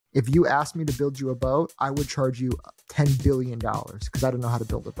If you asked me to build you a boat, I would charge you $10 billion because I don't know how to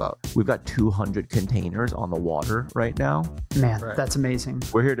build a boat. We've got 200 containers on the water right now. Man, Right. That's amazing.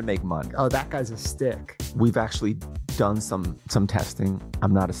 We're here to make money. Oh, that guy's a stick. We've actually done some testing.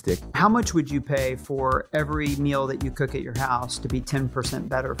 I'm not a stick. How much would you pay for every meal that you cook at your house to be 10%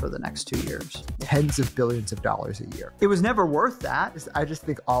 better for the next 2 years? Tens of billions of dollars a year. It was never worth that. I just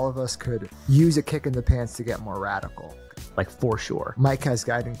think all of us could use a kick in the pants to get more radical. Like, for sure. Mike has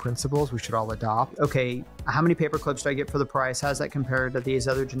guiding principles we should all adopt. Okay, how many paper clips do I get for the price? How's that compared to these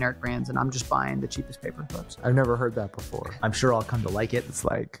other generic brands? And I'm just buying the cheapest paper clips. I've never heard that before. I'm sure I'll come to like it. It's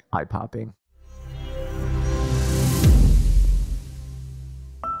like eye-popping.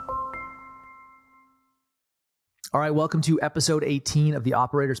 All right, welcome to episode 18 of the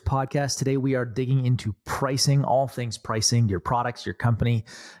Operators Podcast. Today we are digging into pricing, all things pricing, your products, your company.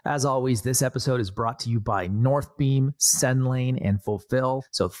 As always, this episode is brought to you by Northbeam, SendLane, and Fulfill.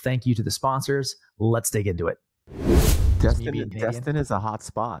 So thank you to the sponsors. Let's dig into it. Destin is a hot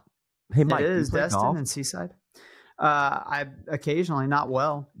spot. Hey, Mike, It is you play Destin golf? and Seaside. I occasionally, not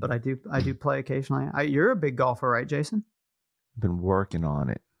well, but I do play occasionally. You're a big golfer, right, Jason? Been working on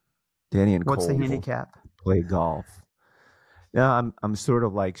it. Danny and What's Cole the handicap? play golf. Yeah, I'm sort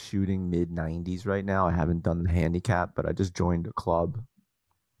of like shooting mid 90s right now. I haven't done the handicap, but I just joined a club,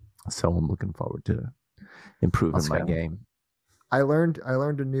 so I'm looking forward to improving my game. I learned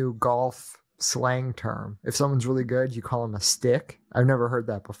a new golf slang term. If someone's really good, you call them a stick. I've never heard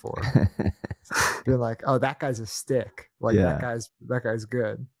that before. You're like, oh, that guy's a stick. Like Yeah. that guy's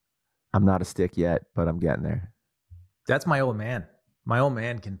good. I'm not a stick yet, but I'm getting there. That's my old man. My old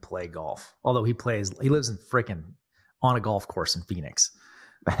man can play golf, although he lives in frickin' on a golf course in Phoenix.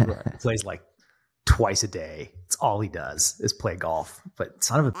 He plays like twice a day. It's all he does is play golf. But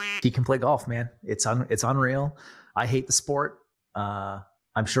son of a, he can play golf, man. It's unreal. I hate the sport.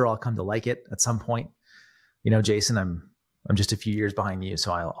 I'm sure I'll come to like it at some point. You know, Jason, I'm just a few years behind you,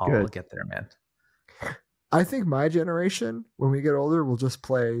 so I'll get there, man. I think my generation, when we get older, will just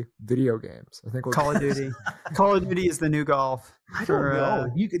play video games. I think we'll Call of Duty. Call of Duty is the new golf. I don't know.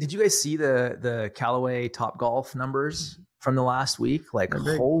 Did you guys see the Callaway Topgolf numbers from the last week? Like,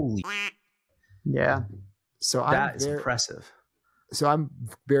 holy, Yeah. So that is impressive. So I'm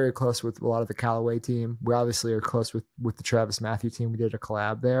very close with a lot of the Callaway team. We obviously are close with the Travis Matthew team. We did a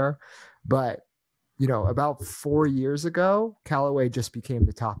collab there, but you know, about 4 years ago, Callaway just became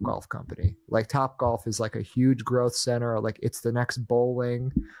the Topgolf company. Like Topgolf is like a huge growth center. Like it's the next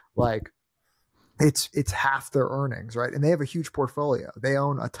bowling. Like it's half their earnings, right? And they have a huge portfolio. They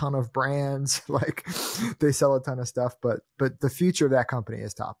own a ton of brands. Like they sell a ton of stuff. But the future of that company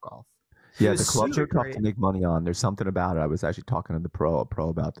is Topgolf. Yeah, the clubs are tough to make money on. There's something about it. I was actually talking to a pro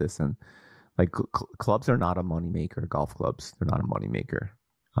about this, and like clubs are not a moneymaker. Golf clubs, they're not a moneymaker.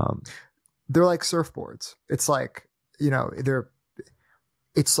 They're like surfboards. It's like, you know,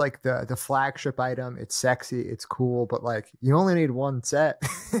 it's like the flagship item. It's sexy. It's cool, but like you only need one set.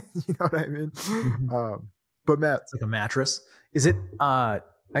 You know what I mean? Mm-hmm. But Matt, It's like a mattress. Is it,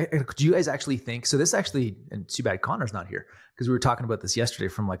 do you guys actually think, so this actually, and too bad Connor's not here because we were talking about this yesterday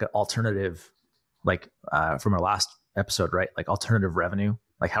from like an alternative, like from our last episode, right? Like alternative revenue,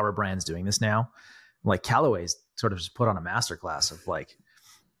 like how are brands doing this now? Like Callaway's sort of just put on a masterclass of like,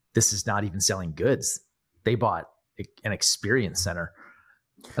 this is not even selling goods. They bought an experience center.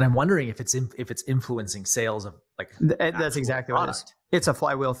 And I'm wondering if it's influencing sales of like That's exactly what it is. It's a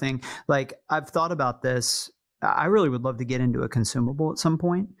flywheel thing. Like I've thought about this. I really would love to get into a consumable at some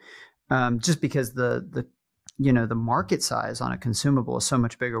point, just because the market size on a consumable is so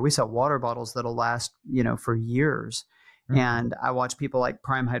much bigger. We sell water bottles that'll last for years, and I watch people like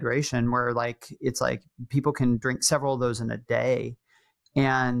Prime Hydration, where like it's like people can drink several of those in a day.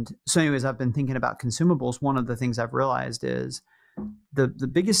 And so, anyways, I've been thinking about consumables. One of the things I've realized is the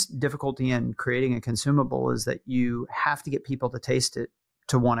biggest difficulty in creating a consumable is that you have to get people to taste it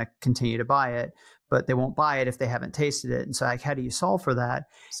to want to continue to buy it, but they won't buy it if they haven't tasted it. And so like, how do you solve for that?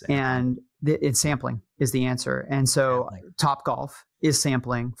 And it's sampling is the answer. And so Topgolf is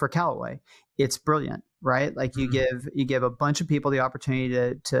sampling for Callaway. It's brilliant, right? Like you give a bunch of people the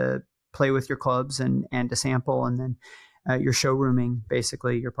opportunity to play with your clubs and to sample, and then you're showrooming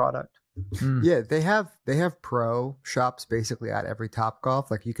basically your product. Yeah, they have pro shops basically at every Topgolf.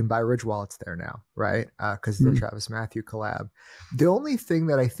 Like you can buy Ridge wallets there now, right? Because of the Travis Matthew collab. The only thing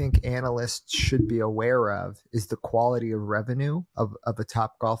that I think analysts should be aware of is the quality of revenue of a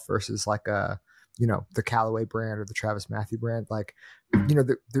Topgolf versus like the Callaway brand or the Travis Matthew brand. Like,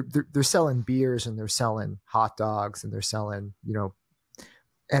 they're selling beers and they're selling hot dogs and they're selling,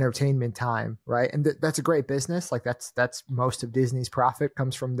 entertainment time, right? And that's a great business. Like that's most of Disney's profit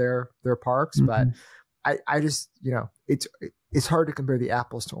comes from their parks. But I just, it's hard to compare the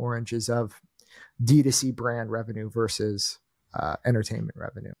apples to oranges of D2C brand revenue versus entertainment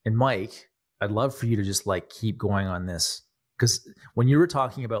revenue. And Mike, I'd love for you to just like keep going on this, because when you were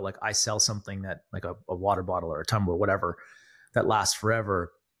talking about like I sell something that like a water bottle or a tumbler, whatever, that lasts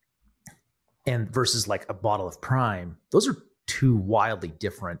forever, and versus like a bottle of Prime, those are two wildly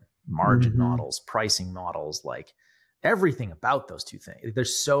different margin models, pricing models, like everything about those two things. They're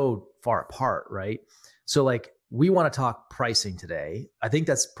so far apart, right? So like we want to talk pricing today. I think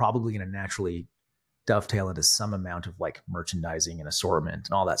that's probably going to naturally dovetail into some amount of like merchandising and assortment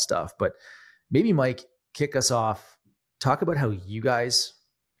and all that stuff. But maybe Mike, kick us off. Talk about how you guys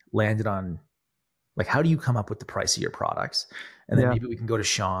landed on, like, how do you come up with the price of your products? And then maybe we can go to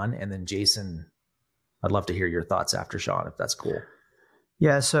Sean, and then Jason. I'd love to hear your thoughts after Sean, if that's cool.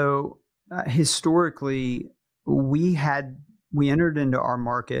 Yeah. So historically, we entered into our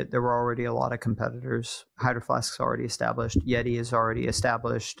market. There were already a lot of competitors. Hydro Flask's already established. Yeti is already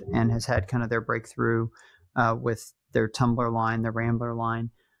established and has had kind of their breakthrough with their tumbler line, their Rambler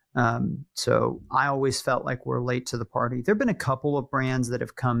line. So I always felt like we're late to the party. There have been a couple of brands that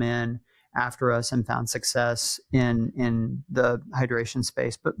have come in after us and found success in the hydration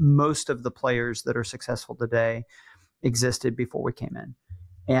space, but most of the players that are successful today existed before we came in.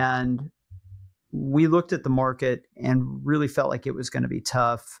 And we looked at the market and really felt like it was going to be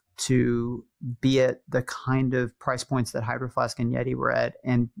tough to be at the kind of price points that Hydro Flask and Yeti were at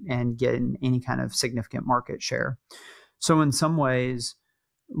and get in any kind of significant market share. So in some ways,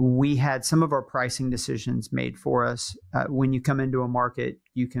 we had some of our pricing decisions made for us. When you come into a market,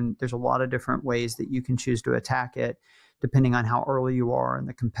 there's a lot of different ways that you can choose to attack it, depending on how early you are and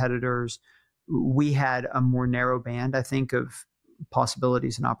the competitors. We had a more narrow band, I think, of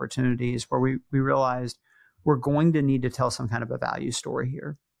possibilities and opportunities where we realized we're going to need to tell some kind of a value story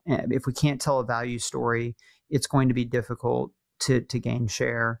here. And if we can't tell a value story, it's going to be difficult to gain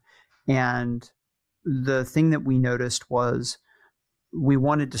share. And the thing that we noticed was we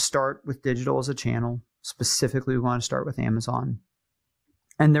wanted to start with digital as a channel. Specifically, we want to start with Amazon.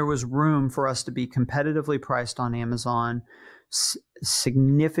 And there was room for us to be competitively priced on Amazon,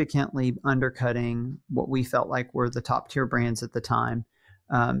 significantly undercutting what we felt like were the top tier brands at the time.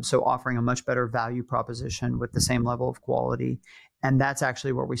 So offering a much better value proposition with the same level of quality. And that's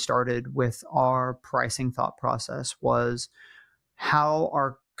actually where we started with our pricing thought process, was how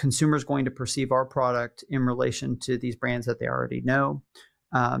are consumers going to perceive our product in relation to these brands that they already know?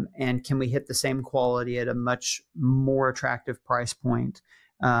 And can we hit the same quality at a much more attractive price point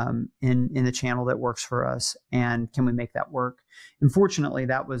in the channel that works for us? And can we make that work? And fortunately,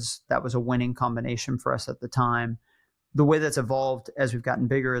 that was a winning combination for us at the time. The way that's evolved as we've gotten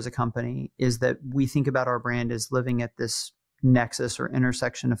bigger as a company is that we think about our brand as living at this nexus or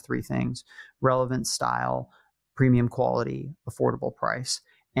intersection of three things: relevance, style, premium quality, affordable price.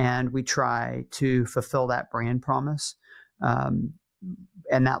 And we try to fulfill that brand promise. And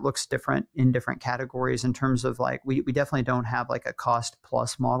that looks different in different categories in terms of like, we definitely don't have like a cost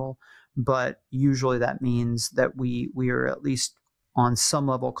plus model, but usually that means that we are at least on some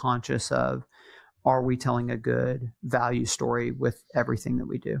level conscious of, are we telling a good value story with everything that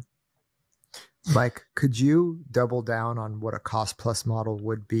we do? Mike, could you double down on what a cost plus model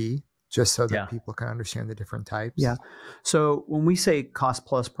would be, just so that people can understand the different types? Yeah. So when we say cost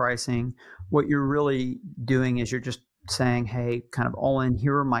plus pricing, what you're really doing is you're just saying, hey, kind of all in,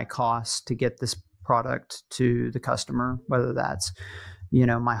 here are my costs to get this product to the customer, whether that's,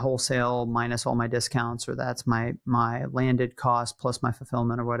 my wholesale minus all my discounts, or that's my landed cost plus my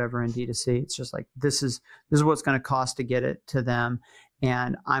fulfillment or whatever in D2C. It's just like, this is what it's going to cost to get it to them.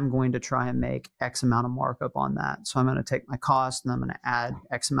 And I'm going to try and make X amount of markup on that. So I'm going to take my cost and I'm going to add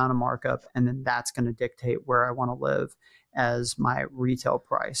X amount of markup. And then that's going to dictate where I want to live as my retail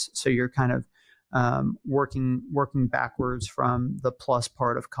price. So you're kind of working backwards from the plus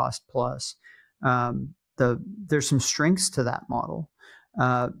part of cost plus. There's some strengths to that model.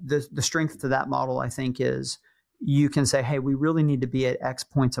 The strength to that model, I think, is you can say, hey, we really need to be at X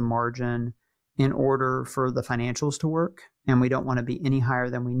points of margin in order for the financials to work. And we don't want to be any higher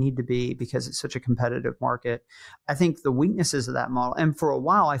than we need to be because it's such a competitive market. I think the weaknesses of that model, and for a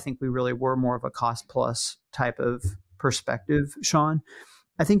while, I think we really were more of a cost plus type of perspective, Sean.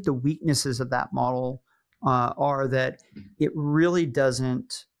 I think the weaknesses of that model are that it really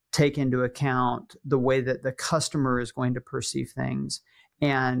doesn't take into account the way that the customer is going to perceive things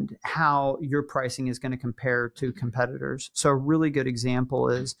and how your pricing is going to compare to competitors. So a really good example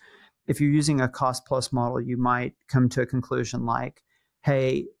is, if you're using a cost plus model, you might come to a conclusion like,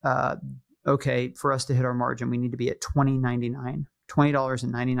 hey, okay, for us to hit our margin, we need to be at $20.99.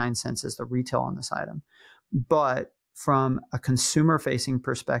 $20.99 is the retail on this item. But from a consumer-facing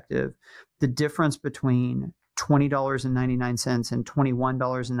perspective, the difference between $20.99 and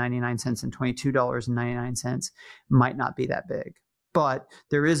 $21.99 and $22.99 might not be that big. But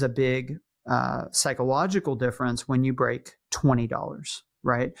there is a big psychological difference when you break $20,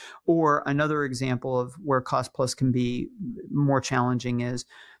 right? Or another example of where cost plus can be more challenging is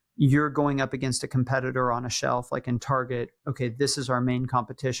you're going up against a competitor on a shelf, like in Target. Okay, this is our main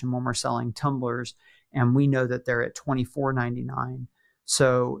competition when we're selling tumblers, and we know that they're at $24.99.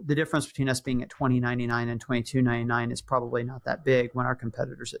 So the difference between us being at $20.99 and $22.99 is probably not that big when our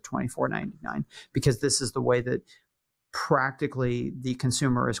competitor's at $24.99, because this is the way that practically the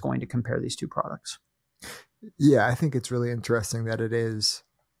consumer is going to compare these two products. Yeah, I think it's really interesting that it is,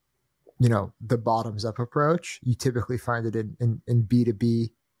 the bottoms up approach. You typically find it in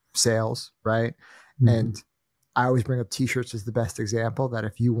B2B sales, right? Mm-hmm. And I always bring up t-shirts as the best example, that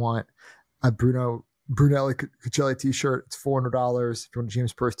if you want a Brunelli Cuccelli t-shirt, it's $400. If you want a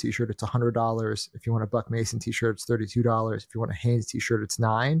James Purse t-shirt, it's $100. If you want a Buck Mason t-shirt, it's $32. If you want a Hanes t-shirt, it's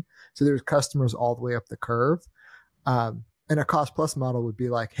 $9. So there's customers all the way up the curve. And a cost plus model would be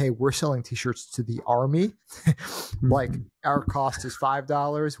like, hey, we're selling t-shirts to the army. Like our cost is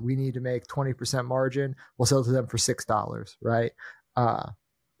 $5. We need to make 20% margin. We'll sell to them for $6, right?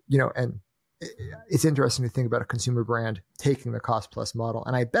 And it's interesting to think about a consumer brand taking the cost plus model.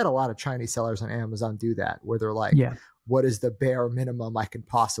 And I bet a lot of Chinese sellers on Amazon do that, where they're like, what is the bare minimum I can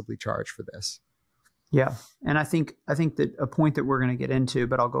possibly charge for this? Yeah. And I think that a point that we're going to get into,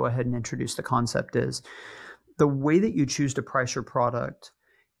 but I'll go ahead and introduce the concept, is the way that you choose to price your product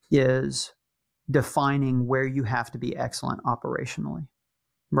is defining where you have to be excellent operationally,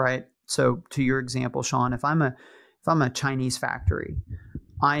 right? So to your example, Sean, if I'm a Chinese factory,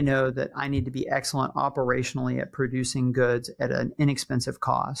 I know that I need to be excellent operationally at producing goods at an inexpensive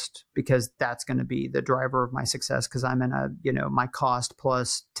cost, because that's going to be the driver of my success, because I'm in my cost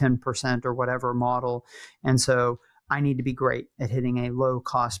plus 10% or whatever model. And so I need to be great at hitting a low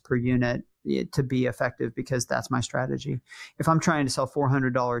cost per unit to be effective, because that's my strategy. If I'm trying to sell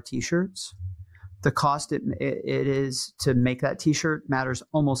 $400 t-shirts, the cost it is to make that t-shirt matters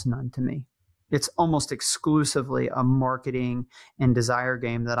almost none to me. It's almost exclusively a marketing and desire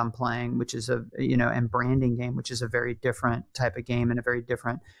game that I'm playing, which is and branding game, which is a very different type of game and a very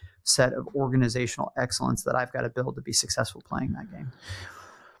different set of organizational excellence that I've got to build to be successful playing that game.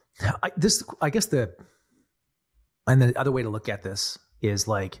 And the other way to look at this is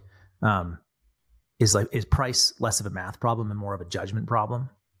is price less of a math problem and more of a judgment problem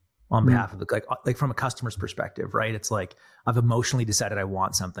on behalf of like from a customer's perspective, right? It's like, I've emotionally decided I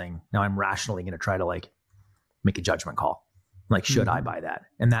want something. Now I'm rationally going to try to make a judgment call. Like, should I buy that?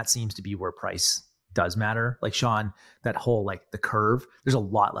 And that seems to be where price does matter. Like, Sean, that whole, the curve, there's a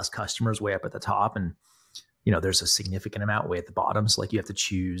lot less customers way up at the top. And, there's a significant amount way at the bottom. So you have to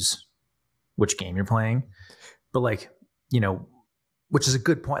choose which game you're playing. But which is a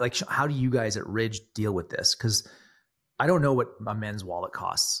good point. Like, how do you guys at Ridge deal with this? Because I don't know what a men's wallet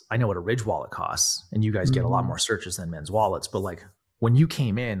costs. I know what a Ridge wallet costs, and you guys get a lot more searches than men's wallets. But when you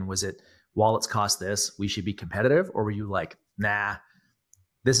came in, was it wallets cost this, we should be competitive? Or were you like, nah,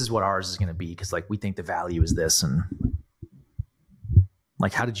 this is what ours is going to be, because we think the value is this? And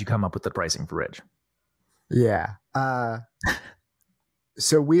how did you come up with the pricing for Ridge? Yeah.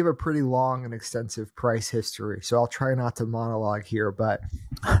 So we have a pretty long and extensive price history. So I'll try not to monologue here, but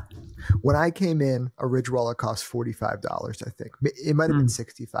when I came in, a Ridge wallet cost $45, I think. It might have been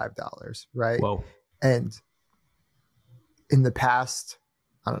 $65, right? Whoa. And in the past,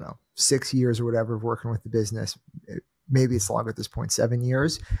 I don't know, 6 years or whatever of working with the business, maybe it's longer at this point, 7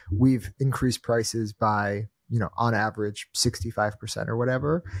 years, we've increased prices by, on average 65% or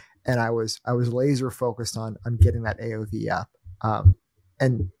whatever. And I was laser focused on getting that AOV up.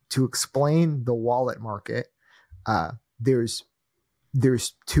 And to explain the wallet market, there's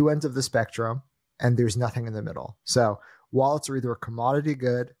two ends of the spectrum, and there's nothing in the middle. So wallets are either a commodity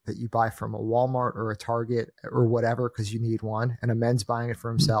good that you buy from a Walmart or a Target or whatever because you need one, and a men's buying it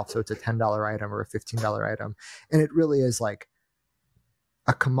for himself, so it's a $10 item or a $15 item. And it really is like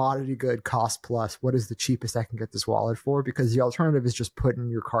a commodity good cost plus what is the cheapest I can get this wallet for, because the alternative is just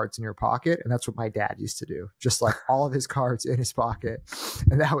putting your cards in your pocket. And that's what my dad used to do, just all of his cards in his pocket,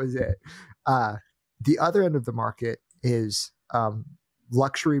 and that was it. The other end of the market is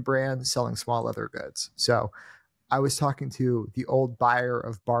luxury brands selling small leather goods. So I was talking to the old buyer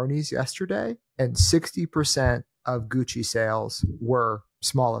of Barney's yesterday, and 60% of Gucci sales were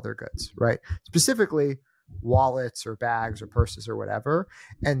small leather goods, right? Specifically wallets or bags or purses or whatever.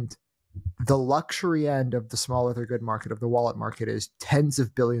 And the luxury end of the small leather good market, of the wallet market, is tens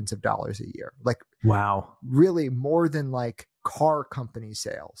of billions of dollars a year. Like, wow, really more than like car company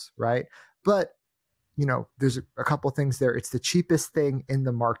sales, right? But, you know, there's a couple things there. It's the cheapest thing in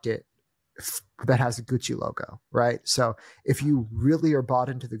the market that has a Gucci logo, right? So if you really are bought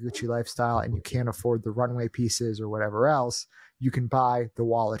into the Gucci lifestyle and you can't afford the runway pieces or whatever else, you can buy the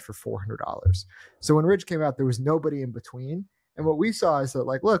wallet for $400. So when Ridge came out, there was nobody in between. And what we saw is that,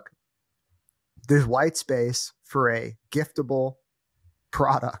 like, look, there's white space for a giftable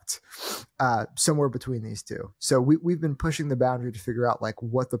product somewhere between these two. So we've been pushing the boundary to figure out like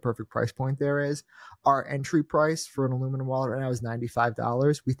what the perfect price point there is. Our entry price for an aluminum wallet right now is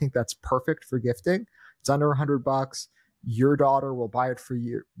 $95. We think that's perfect for gifting. It's under $100. Your daughter will buy it for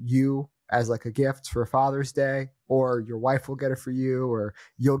you as like a gift for Father's Day, or your wife will get it for you, or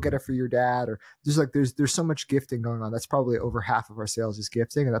you'll get it for your dad, or there's so much gifting going on. That's probably over half of our sales is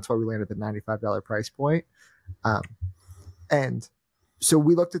gifting, and that's why we landed at the $95 price point. And so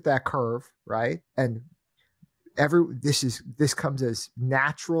we looked at that curve, right? And this comes as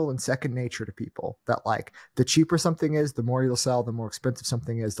natural and second nature to people, that like the cheaper something is, the more you'll sell, the more expensive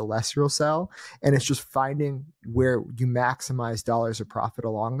something is, the less you'll sell. And it's just finding where you maximize dollars of profit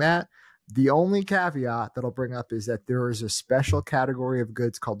along that. The only caveat that I'll bring up is that there is a special category of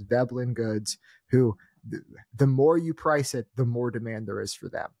goods called Veblen goods, who the more you price it, the more demand there is for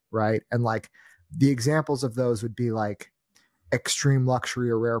them, right? And like the examples of those would be like extreme luxury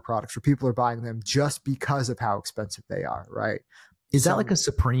or rare products where people are buying them just because of how expensive they are, right? Is that like a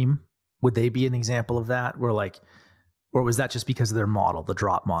Supreme? Would they be an example of that? Where like, or was that just because of their model, the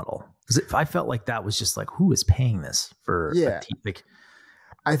drop model? Because I felt like that was just like, who is paying this for? Yeah, like,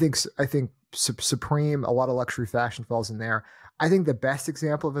 I think Supreme, a lot of luxury fashion falls in there. I think the best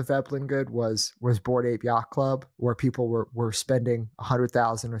example of a Veblen good was Bored Ape Yacht Club, where people were spending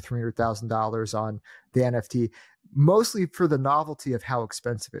 $100,000 or $300,000 on the NFT, mostly for the novelty of how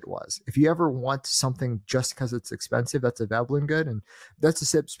expensive it was. If you ever want something just because it's expensive, that's a Veblen good, and that's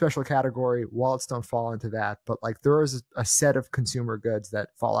a special category. Wallets don't fall into that, but like there is a set of consumer goods that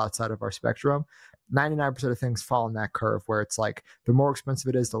fall outside of our spectrum. 99% of things fall in that curve where it's like the more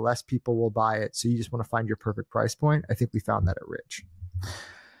expensive it is, the less people will buy it. So you just want to find your perfect price point. I think we found that at Ridge.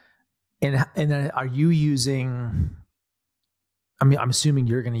 And are you using, I mean, I'm assuming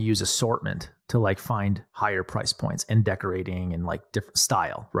you're going to use assortment to like find higher price points and decorating and like different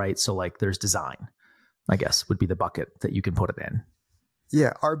style, right? So like there's design, I guess, would be the bucket that you can put it in.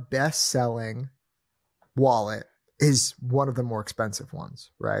 Yeah. Our best selling wallet is one of the more expensive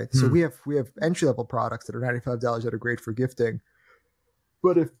ones, right? So we have entry level products that are $95 that are great for gifting.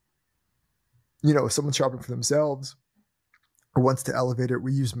 But if, you know, if someone's shopping for themselves or wants to elevate it,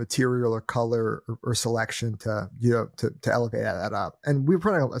 we use material or color or selection to, you know, to elevate that up. And we're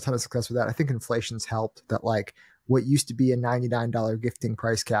having a ton of success with that. I think inflation's helped, that like what used to be a $99 gifting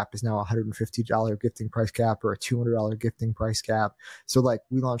price cap is now a $150 gifting price cap or a $200 gifting price cap. So like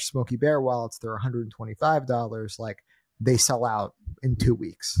we launched Smoky Bear wallets, they're $125. Like they sell out in 2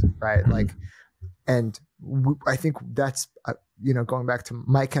 weeks, right? Like, and I think that's, you know, going back to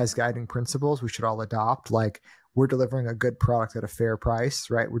Mike has guiding principles we should all adopt. Like we're delivering a good product at a fair price,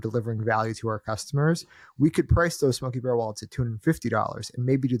 right? We're delivering value to our customers. We could price those Smoky Bear wallets at $250 and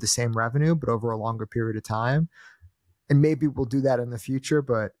maybe do the same revenue, but over a longer period of time. And maybe we'll do that in the future,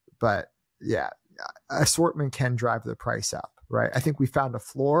 but yeah, assortment can drive the price up, right? I think we found a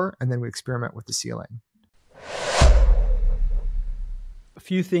floor and then we experiment with the ceiling. A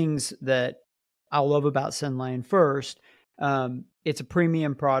few things that I love about SendLane. First, it's a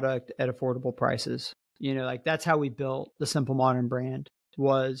premium product at affordable prices. You know, like that's how we built the Simple Modern brand,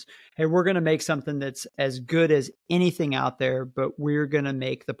 was, hey, we're going to make something that's as good as anything out there, but we're going to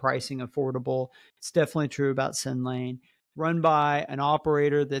make the pricing affordable. It's definitely true about SendLane. Run by an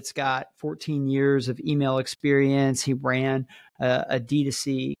operator that's got 14 years of email experience. He ran a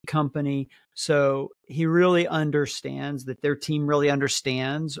D2C company. So he really understands that their team really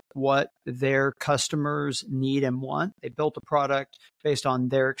understands what their customers need and want. They built a product based on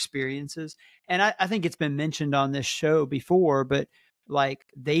their experiences. And I think it's been mentioned on this show before, but like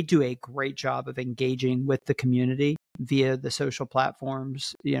they do a great job of engaging with the community via the social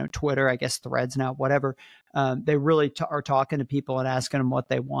platforms, you know, Twitter, I guess Threads now, whatever. They really are talking to people and asking them what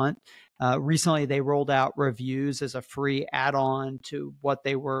they want. Recently, they rolled out reviews as a free add-on to what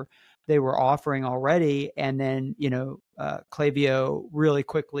they were offering already. And then, you know, Klaviyo really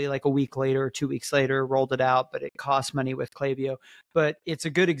quickly, like a week later, 2 weeks later, rolled it out, but it costs money with Klaviyo. But it's a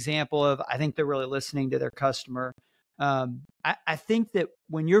good example of, I think they're really listening to their customer. I think that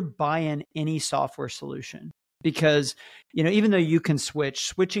when you're buying any software solution, because, even though you can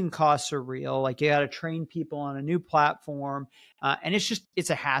switching costs are real. Like, you got to train people on a new platform. And it's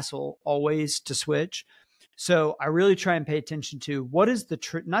a hassle always to switch. So I really try and pay attention to what is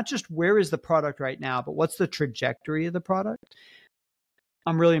not just where is the product right now, but what's the trajectory of the product.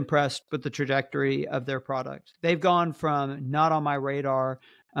 I'm really impressed with the trajectory of their product. They've gone from not on my radar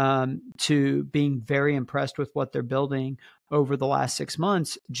to being very impressed with what they're building over the last 6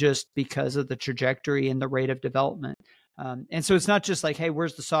 months, just because of the trajectory and the rate of development. And so it's not just like, hey,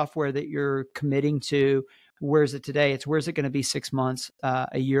 where's the software that you're committing to? Where's it today? It's where's it going to be 6 months,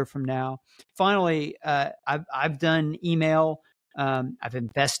 a year from now? Finally, I've done email. I've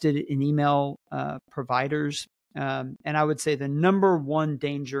invested in email providers. And I would say the number one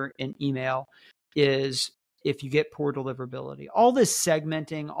danger in email is if you get poor deliverability. All this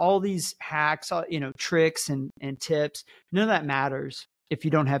segmenting, all these hacks, tricks and tips, none of that matters if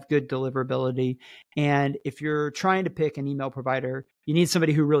you don't have good deliverability. And if you're trying to pick an email provider, you need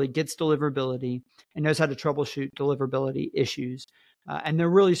somebody who really gets deliverability and knows how to troubleshoot deliverability issues. And they're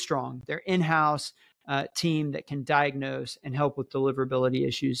really strong. Their in-house team that can diagnose and help with deliverability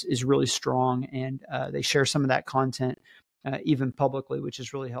issues is really strong. And they share some of that content even publicly, which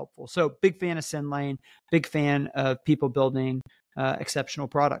is really helpful. So big fan of SendLane, big fan of people building exceptional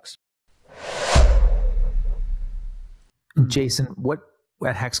products. Jason, what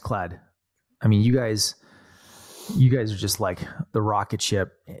at Hexclad? I mean, you guys are just like the rocket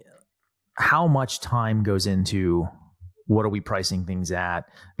ship. How much time goes into what are we pricing things at?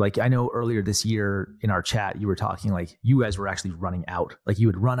 Like, I know earlier this year in our chat, you were talking like you guys were actually running out. Like, you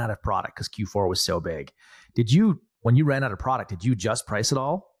would run out of product because Q4 was so big. When you ran out of product, did you just price it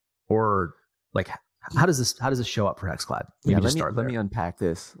all? Or like, how does this show up for Hexclad? Let me unpack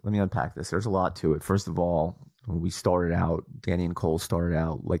this. There's a lot to it. First of all, when we started out, Danny and Cole started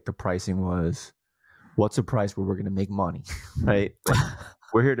out, like, the pricing was, what's a price where we're going to make money, right? Like,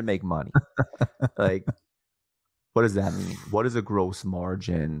 we're here to make money. Like, what does that mean? What is a gross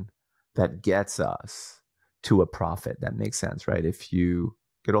margin that gets us to a profit that makes sense, right?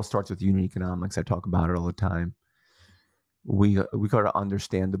 It all starts with unit economics. I talk about it all the time. We got to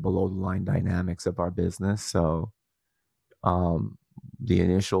understand the below the line dynamics of our business. So the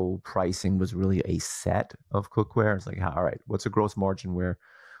initial pricing was really a set of cookware. It's like, all right, what's a gross margin where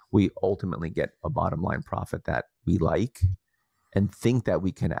we ultimately get a bottom line profit that we like and think that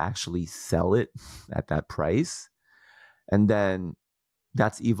we can actually sell it at that price. And then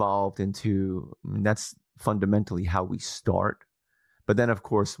that's evolved into, that's fundamentally how we start. But then, of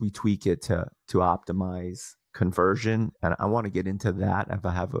course, we tweak it to optimize conversion. And I want to get into that if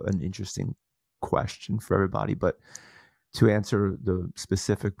I have an interesting question for everybody. But to answer the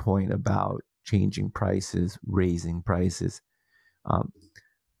specific point about changing prices, raising prices, our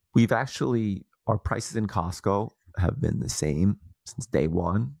prices in Costco have been the same since day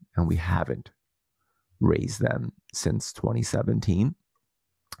one, and we haven't raised them since 2017.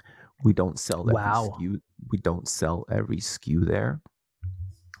 We don't sell every SKU. We don't sell every SKU there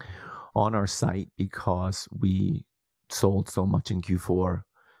on our site because we sold so much in Q4.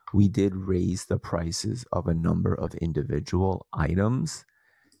 We did raise the prices of a number of individual items,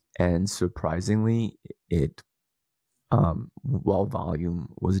 and surprisingly, while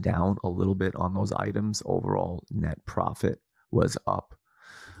volume was down a little bit on those items, overall net profit was up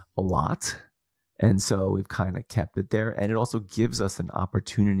a lot. And so we've kind of kept it there. And it also gives us an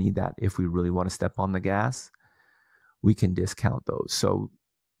opportunity that if we really want to step on the gas, we can discount those. So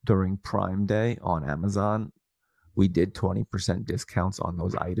during Prime Day on Amazon, we did 20% discounts on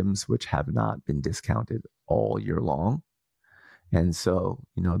those items, which have not been discounted all year long. And so,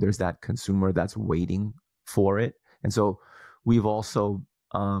 there's that consumer that's waiting for it. And so we've also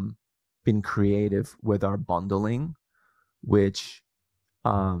been creative with our bundling, which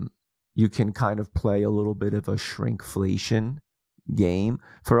you can kind of play a little bit of a shrinkflation game.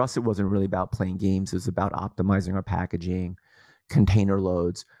 For us, it wasn't really about playing games. It was about optimizing our packaging, container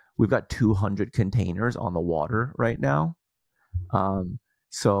loads. We've got 200 containers on the water right now.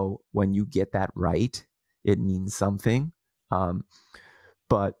 So when you get that right, it means something. And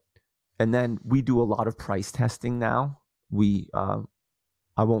then we do a lot of price testing now. I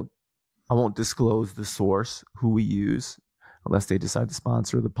won't disclose the source who we use unless they decide to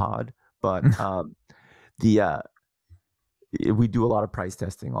sponsor the pod. But we do a lot of price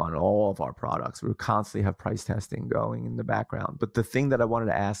testing on all of our products. We constantly have price testing going in the background. But the thing that I wanted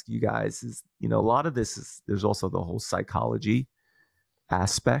to ask you guys is, a lot of this is, there's also the whole psychology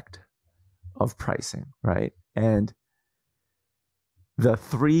aspect of pricing, right? And The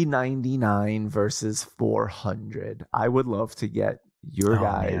 $399 versus $400. I would love to get your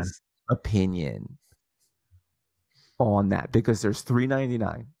guys' opinion on that, because there's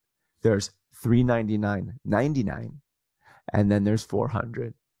 $399, there's $399.99, and then there's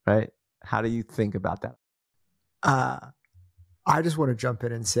 $400, right? How do you think about that? I just want to jump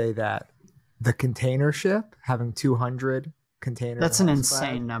in and say that the container ship, having 200 containers. That's an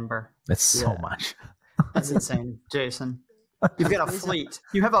insane number. That's so much. That's insane, Jason. You've got a fleet.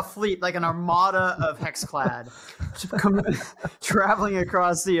 You have a fleet, like an armada of Hexclad traveling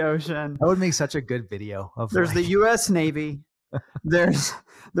across the ocean. That would make such a good video. There's the U.S. Navy. There's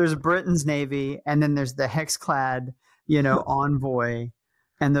Britain's Navy, and then there's the Hexclad, Envoy.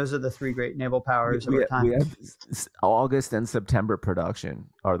 And those are the three great naval powers over time. We have August and September production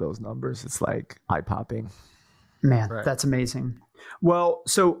are those numbers. It's like eye-popping. Man, That's amazing. Well,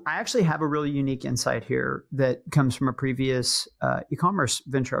 so I actually have a really unique insight here that comes from a previous e-commerce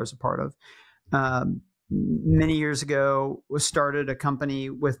venture I was a part of. Many years ago, started a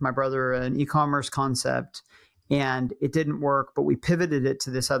company with my brother, an e-commerce concept, and it didn't work, but we pivoted it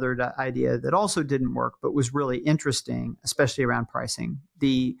to this other idea that also didn't work, but was really interesting, especially around pricing.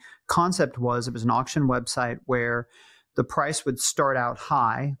 The concept was, it was an auction website where the price would start out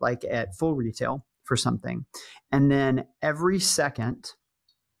high, like at full retail for something. And then every second,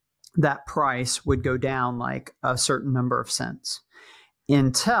 that price would go down like a certain number of cents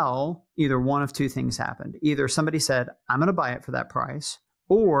until either one of two things happened. Either somebody said, I'm going to buy it for that price,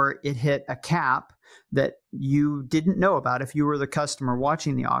 or it hit a cap that you didn't know about if you were the customer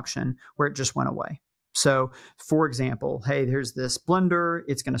watching the auction, where it just went away. So, for example, hey, here's this blender.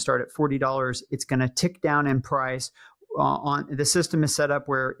 It's going to start at $40. It's going to tick down in price. On the system is set up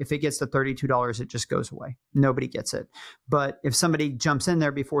where if it gets to $32, it just goes away. Nobody gets it. But if somebody jumps in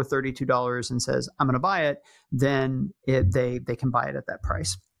there before $32 and says, I'm going to buy it, then they can buy it at that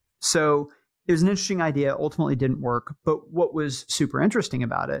price. So it was an interesting idea, ultimately didn't work. But what was super interesting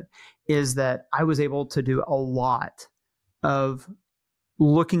about it is that I was able to do a lot of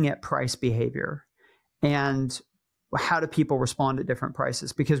looking at price behavior and how do people respond at different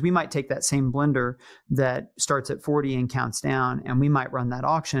prices? Because we might take that same blender that starts at 40 and counts down, and we might run that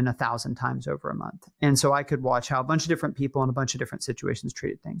auction 1,000 times over a month. And so I could watch how a bunch of different people in a bunch of different situations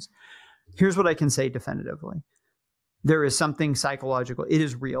treated things. Here's what I can say definitively. There is something psychological. It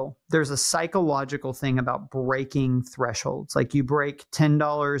is real. There's a psychological thing about breaking thresholds. Like you break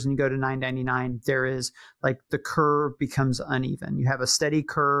 $10 and you go to $9.99. There is like the curve becomes uneven. You have a steady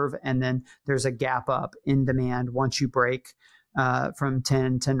curve, and then there's a gap up in demand once you break from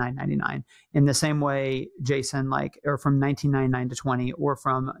 10 to $9.99. In the same way, Jason, or from $19.99 to $20, or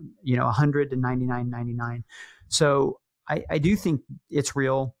from $100 to $99.99. So I do think it's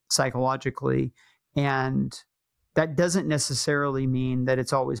real psychologically, and that doesn't necessarily mean that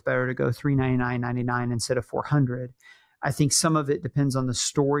it's always better to go $399.99 instead of $400. I think some of it depends on the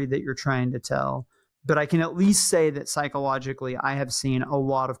story that you're trying to tell. But I can at least say that psychologically, I have seen a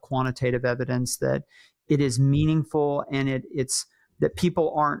lot of quantitative evidence that it is meaningful, and it's that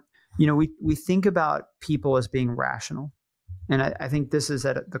people aren't, we think about people as being rational. And I think this is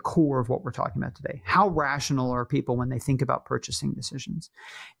at the core of what we're talking about today. How rational are people when they think about purchasing decisions?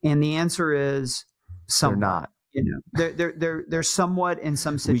 And the answer is somewhat. They're not. They're somewhat in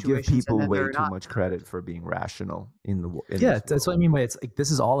some situations. We give people way too not. much credit for being rational in the yeah. That's what I mean by it's like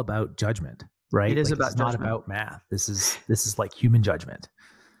this is all about judgment, right? It is like, about it's judgment. not about math. This is like human judgment.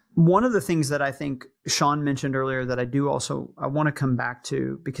 One of the things that I think Sean mentioned earlier that I want to come back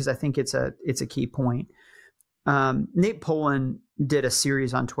to, because I think it's a key point. Nate Poland did a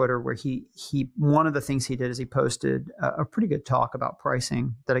series on Twitter where he one of the things he did is he posted a pretty good talk about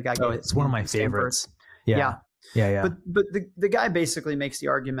pricing that a guy gave. It's one of my favorites. Yeah. But the guy basically makes the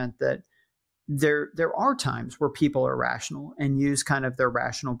argument that there are times where people are rational and use kind of their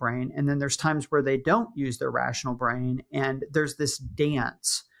rational brain, and then there's times where they don't use their rational brain, and there's this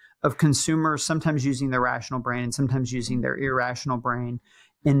dance of consumers sometimes using their rational brain and sometimes using their irrational brain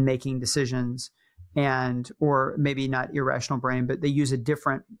in making decisions, or maybe not irrational brain, but they use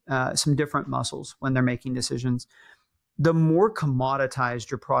some different muscles when they're making decisions. The more commoditized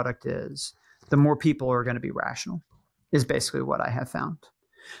your product is, the more people are going to be rational, is basically what I have found.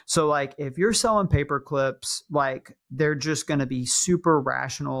 So like if you're selling paper clips, like they're just going to be super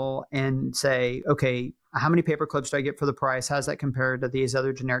rational and say, okay, how many paper clips do I get for the price? How's that compared to these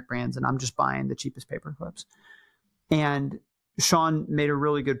other generic brands? And I'm just buying the cheapest paper clips. And Sean made a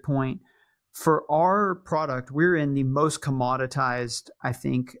really good point. For our product, we're in the most commoditized, I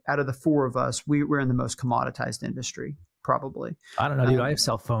think, out of the four of us, we're in the most commoditized industry, probably. I don't know, dude. I have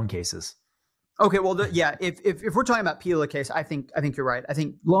cell phone cases. Okay, well, if we're talking about pillowcase, I think you're right. I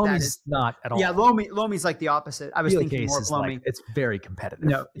think Lomi's not at all. Yeah, Lomi's like the opposite. I was thinking more of Lomi. Like, it's very competitive.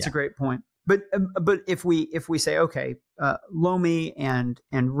 No, it's a great point. But if we say, okay, Lomi and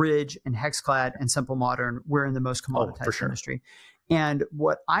Ridge and Hexclad and Simple Modern, we're in the most commoditized industry. And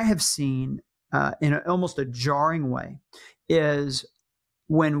what I have seen in almost a jarring way is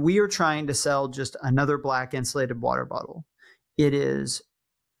when we are trying to sell just another black insulated water bottle, it is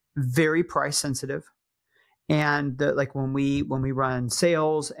very price sensitive. And like when we run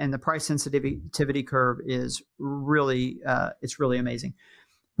sales, and the price sensitivity curve is really it's really amazing.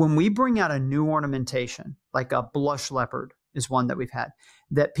 When we bring out a new ornamentation, like a blush leopard is one that we've had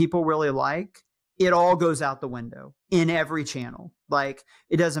that people really like, it all goes out the window in every channel. Like,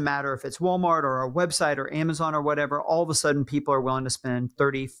 it doesn't matter if it's Walmart or our website or Amazon or whatever, all of a sudden people are willing to spend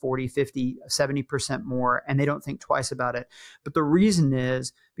 30, 40, 50, 70% more, and they don't think twice about it. But the reason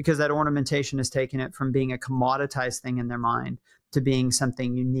is because that ornamentation has taken it from being a commoditized thing in their mind to being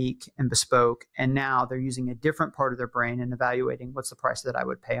something unique and bespoke. And now they're using a different part of their brain and evaluating what's the price that I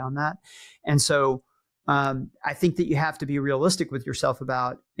would pay on that. And so I think that you have to be realistic with yourself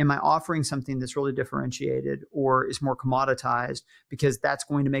about, am I offering something that's really differentiated or is more commoditized? Because that's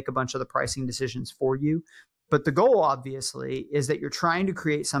going to make a bunch of the pricing decisions for you. But the goal, obviously, is that you're trying to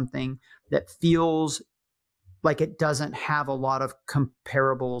create something that feels like it doesn't have a lot of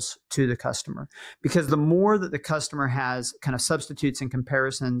comparables to the customer. Because the more that the customer has kind of substitutes and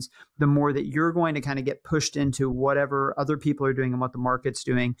comparisons, the more that you're going to kind of get pushed into whatever other people are doing and what the market's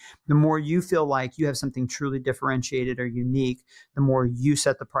doing. The more you feel like you have something truly differentiated or unique, the more you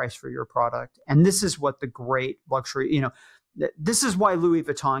set the price for your product. And this is what the great luxury, this is why Louis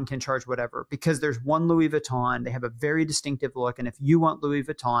Vuitton can charge whatever, because there's one Louis Vuitton. They have a very distinctive look. And if you want Louis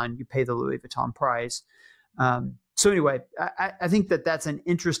Vuitton, you pay the Louis Vuitton price. So anyway, I think that that's an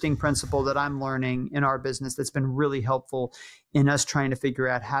interesting principle that I'm learning in our business that's been really helpful in us trying to figure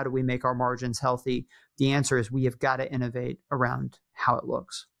out how do we make our margins healthy. The answer is we have got to innovate around how it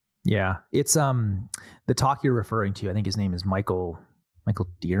looks. Yeah. It's the talk you're referring to, I think his name is Michael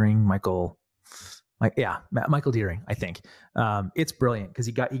Deering, Michael Deering, I think. It's brilliant because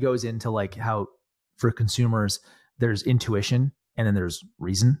he goes into like how for consumers there's intuition and then there's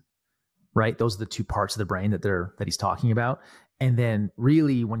reason. Right. Those are the two parts of the brain that he's talking about. And then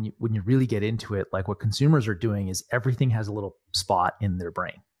really, when you really get into it, like what consumers are doing is everything has a little spot in their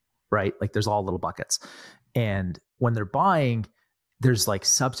brain, right? Like there's all little buckets. And when they're buying, there's like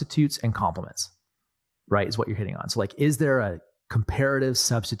substitutes and complements, right? Is what you're hitting on. So like, is there a comparative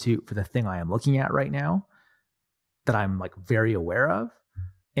substitute for the thing I am looking at right now that I'm like very aware of?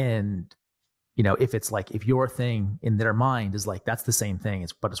 And if it's like, if your thing in their mind is like, that's the same thing,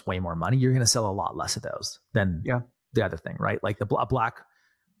 but it's way more money, you're going to sell a lot less of those than the other thing, right? Like a black,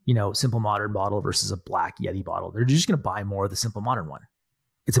 Simple Modern bottle versus a black Yeti bottle. They're just going to buy more of the Simple Modern one.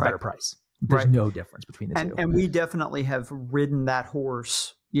 It's a better price. There's no difference between the two. And we definitely have ridden that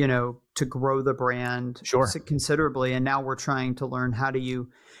horse, to grow the brand considerably. And now we're trying to learn how do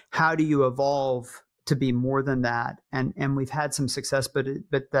you evolve to be more than that. And we've had some success, but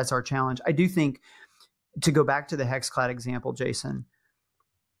that's our challenge. I do think, to go back to the Hexclad example, Jason,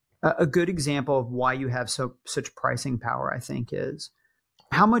 a good example of why you have such pricing power, I think, is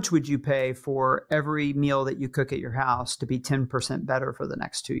how much would you pay for every meal that you cook at your house to be 10% better for the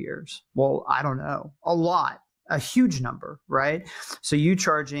next 2 years? Well, I don't know. A lot, a huge number, right? So you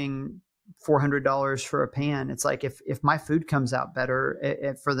charging $400 for a pan. It's like, if my food comes out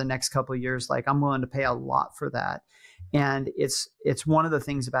better for the next couple of years, like I'm willing to pay a lot for that. And it's one of the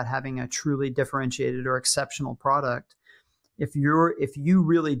things about having a truly differentiated or exceptional product. If you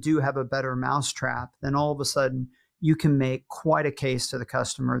really do have a better mousetrap, then all of a sudden you can make quite a case to the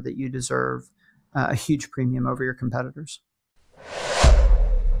customer that you deserve a huge premium over your competitors.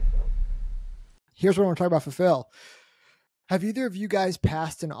 Here's what I want to talk about for Phil. Have either of you guys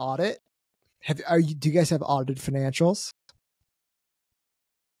passed an audit? Do you guys have audited financials?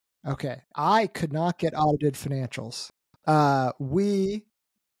 Okay. I could not get audited financials. We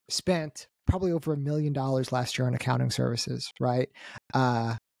spent probably over $1 million last year on accounting services, right?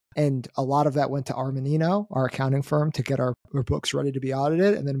 And a lot of that went to Armanino, our accounting firm, to get our books ready to be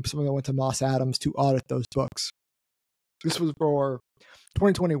audited. And then some of it went to Moss Adams to audit those books. This was for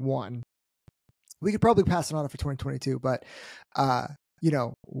 2021. We could probably pass an audit for 2022, but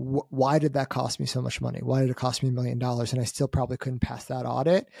why did that cost me so much money? Why did it cost me $1 million? And I still probably couldn't pass that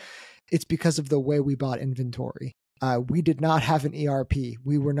audit. It's because of the way we bought inventory. We did not have an ERP.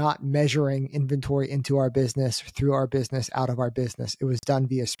 We were not measuring inventory into our business, through our business, out of our business. It was done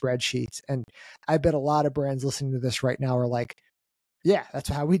via spreadsheets. And I bet a lot of brands listening to this right now are like, Yeah, that's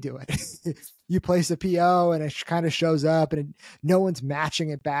how we do it. You place a PO and it kind of shows up and no one's matching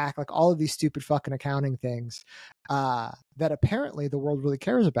it back. Like all of these stupid fucking accounting things that apparently the world really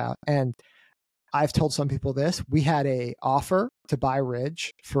cares about. And I've told some people this. We had a offer to buy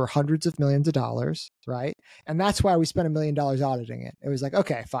Ridge for hundreds of millions of dollars, right? And that's why we spent $1 million auditing it. It was like,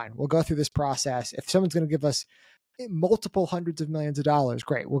 okay, fine. We'll go through this process. If someone's going to give us multiple hundreds of millions of dollars,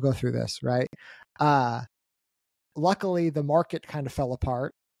 great. We'll go through this, right? Luckily, the market kind of fell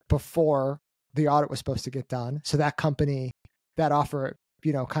apart before the audit was supposed to get done. So that company, that offer,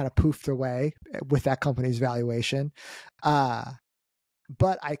 kind of poofed away with that company's valuation.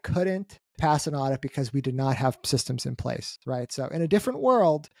 But I couldn't pass an audit because we did not have systems in place, right? So in a different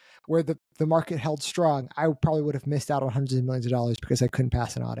world where the market held strong, I probably would have missed out on hundreds of millions of dollars because I couldn't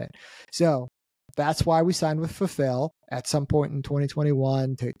pass an audit. So that's why we signed with Fulfill at some point in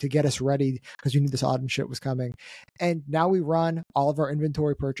 2021 to get us ready because we knew this audit shit was coming. And now we run all of our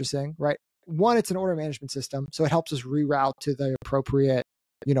inventory purchasing, right? One, it's an order management system, so it helps us reroute to the appropriate,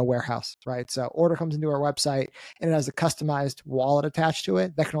 warehouse, right? So order comes into our website and it has a customized wallet attached to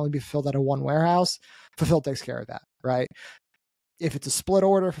it that can only be fulfilled out of one warehouse. Fulfill takes care of that, right? If it's a split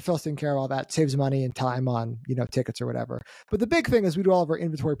order, Fulfill's taking care of all that, saves money and time on, tickets or whatever. But the big thing is we do all of our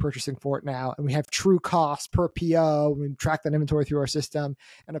inventory purchasing for it now, and we have true costs per PO. We track that inventory through our system,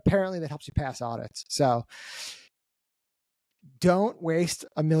 and apparently that helps you pass audits. So don't waste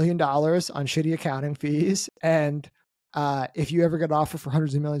 $1 million on shitty accounting fees. And if you ever get an offer for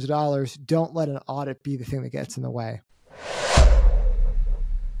hundreds of millions of dollars, don't let an audit be the thing that gets in the way.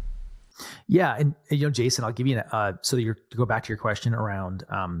 Yeah, and Jason, I'll give you so to go back to your question around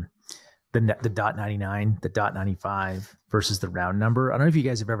the .99, the .95 versus the round number. I don't know if you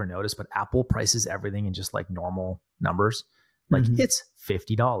guys have ever noticed, but Apple prices everything in just like normal numbers. Like it's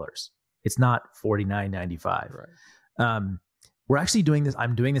 $50. It's not $49.95. Right. We're actually doing this.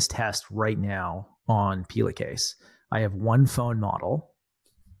 I'm doing this test right now on Pillowcase. I have one phone model,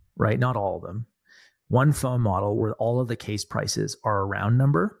 right? Not all of them. One phone model where all of the case prices are a round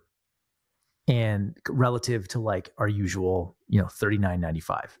number. And relative to like our usual,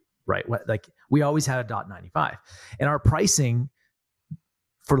 $39.95, right? Like we always had a .95, and our pricing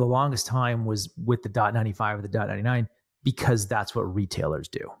for the longest time was with the .95 or the .99 because that's what retailers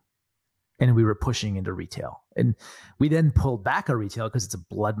do, and we were pushing into retail, and we then pulled back our retail because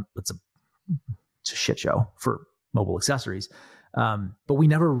it's a shit show for mobile accessories. But we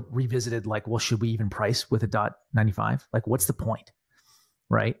never revisited like, well, should we even price with a .95? Like, what's the point?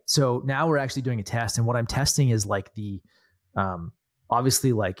 Right. So now we're actually doing a test. And what I'm testing is like the,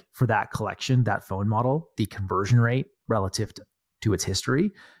 obviously like for that collection, that phone model, the conversion rate relative to its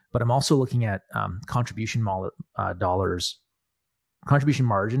history. But I'm also looking at contribution margin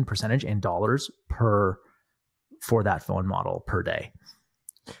percentage and dollars for that phone model per day,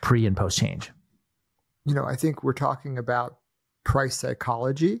 pre and post change. I think we're talking about price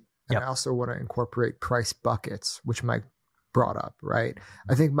psychology. And Yep. I also want to incorporate price buckets, which Mike brought up, right?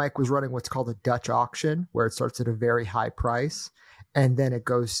 I think Mike was running what's called a Dutch auction, where it starts at a very high price and then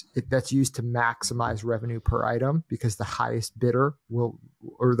that's used to maximize revenue per item because the highest bidder will,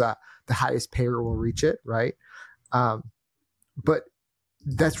 or the highest payer will reach it, right? But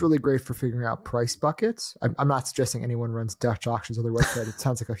that's really great for figuring out price buckets. I'm not suggesting anyone runs Dutch auctions on their website. It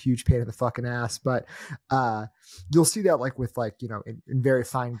sounds like a huge pain in the fucking ass, but you'll see that like with like, in very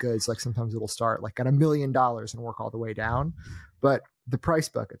fine goods, like sometimes it'll start like at $1 million and work all the way down. But the price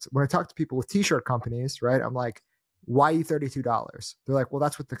buckets, when I talk to people with t-shirt companies, right, I'm like, why $32? They're like, well,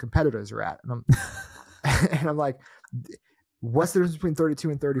 that's what the competitors are at. And I'm like, what's the difference between 32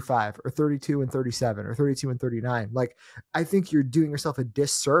 and 35 or 32 and 37 or 32 and 39? Like, I think you're doing yourself a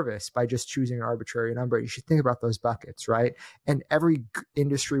disservice by just choosing an arbitrary number. You should think about those buckets, right? And every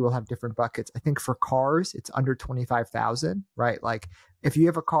industry will have different buckets. I think for cars, it's under 25,000, right? Like if you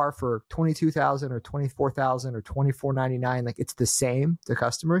have a car for 22,000 or 24,000 or 24.99, like it's the same to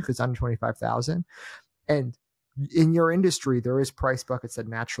customers because it's under 25,000. And in your industry, there is price buckets that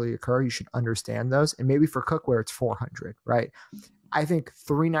naturally occur. You should understand those. And maybe for cookware, it's 400, right? I think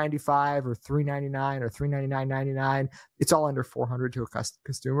 395 or 399 or 399.99, it's all under 400 to a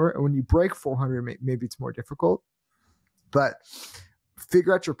consumer. And when you break 400, maybe it's more difficult. But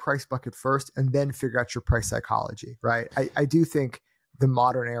figure out your price bucket first and then figure out your price psychology, right? I do think the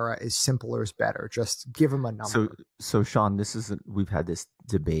modern era is simpler is better. Just give them a number. So Sean, we've had this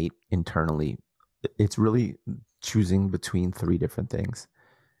debate internally. It's really choosing between three different things.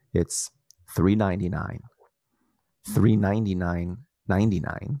 It's $399,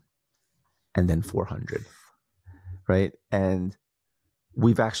 $399.99, and then $400, right? And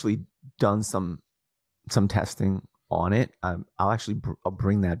we've actually done some testing on it. I'll actually I'll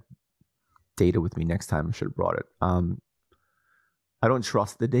bring that data with me next time. I should have brought it. I don't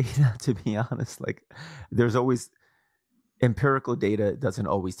trust the data, to be honest. Like, there's always empirical data doesn't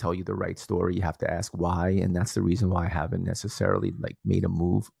always tell you the right story. You have to ask why, and that's the reason why I haven't necessarily like made a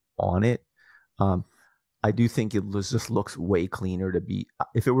move on it. I do think it just looks way cleaner to be.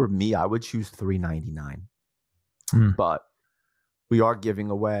 If it were me, I would choose $3.99. But we are giving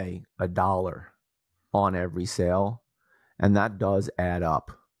away $1 on every sale, and that does add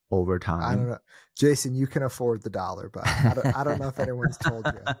up over time. I don't know, Jason. You can afford the $1, but I don't know if anyone's told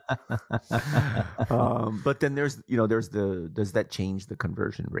you. But then there's does that change the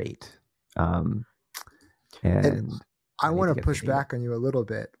conversion rate? And I want to push back on you a little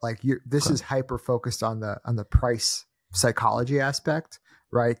bit. Like, this is hyper focused on the price psychology aspect,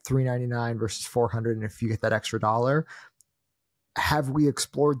 right? $3.99 versus $400, and if you get that extra $1, have we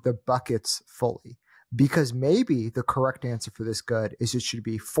explored the buckets fully? Because maybe the correct answer for this good is it should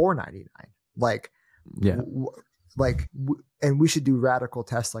be $4.99. Like, yeah, and we should do radical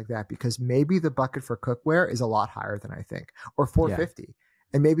tests like that, because maybe the bucket for cookware is a lot higher than I think, or $4.50. Yeah.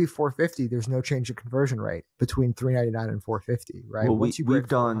 And maybe $4.50, there's no change in conversion rate between $3.99 and $4.50, right? Well,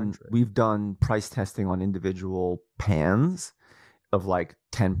 we've done price testing on individual pans of like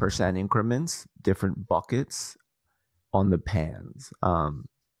 10% increments, different buckets on the pans. I'll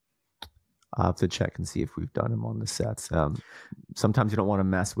have to check and see if we've done them on the sets. Sometimes you don't want to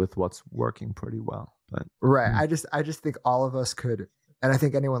mess with what's working pretty well, but right. I just think all of us could, and I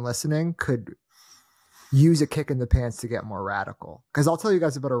think anyone listening could use a kick in the pants to get more radical. Because I'll tell you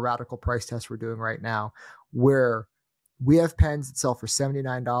guys about a radical price test we're doing right now, where we have pens that sell for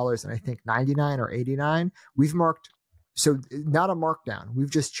 $79 and I think $99 or $89. We've marked, so not a markdown. We've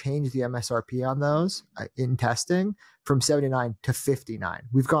just changed the MSRP on those in testing from $79 to $59.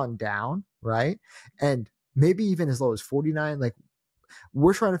 We've gone down, right? And maybe even as low as $49. Like,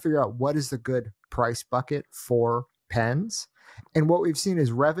 we're trying to figure out what is the good price bucket for pens. And what we've seen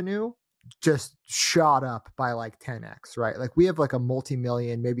is revenue just shot up by like 10x, right? Like, we have like a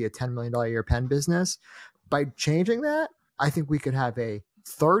multi-million, maybe a $10 million a year pen business. By changing that, I think we could have a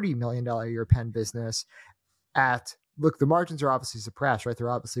 $30 million a year pen business at, look, the margins are obviously suppressed, right? They're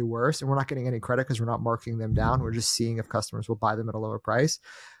obviously worse, and we're not getting any credit because we're not marking them down. We're just seeing if customers will buy them at a lower price.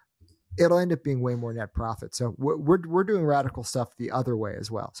 It'll end up being way more net profit. So we're doing radical stuff the other way as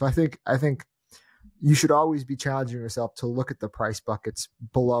well. So I think you should always be challenging yourself to look at the price buckets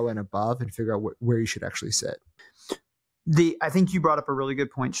below and above and figure out where you should actually sit. I think you brought up a really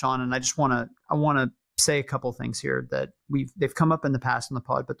good point, Sean, and I want to say a couple things here that they've come up in the past in the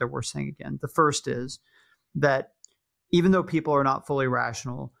pod, but they're worth saying again. The first is that even though people are not fully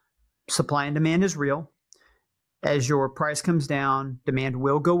rational, supply and demand is real. As your price comes down, demand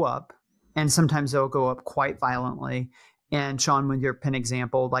will go up, and sometimes they'll go up quite violently. And Sean, with your pen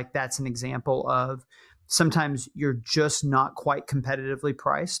example, like, that's an example of sometimes you're just not quite competitively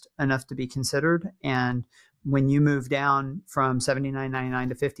priced enough to be considered. And when you move down from $79.99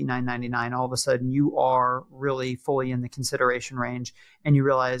 to $59.99, all of a sudden you are really fully in the consideration range, and you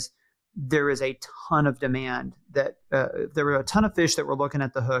realize there is a ton of demand, that there were a ton of fish that were looking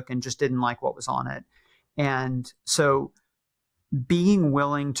at the hook and just didn't like what was on it. And so being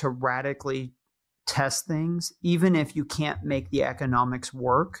willing to radically test things, even if you can't make the economics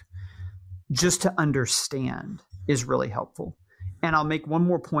work, just to understand is really helpful. And I'll make one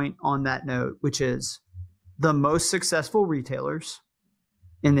more point on that note, which is the most successful retailers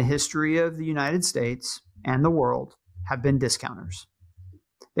in the history of the United States and the world have been discounters.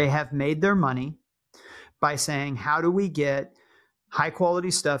 They have made their money by saying, how do we get high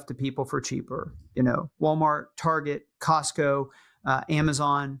quality stuff to people for cheaper? You know, Walmart, Target, Costco,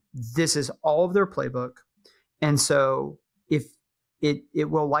 Amazon, this is all of their playbook. And so if it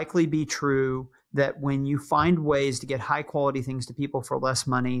will likely be true that when you find ways to get high quality things to people for less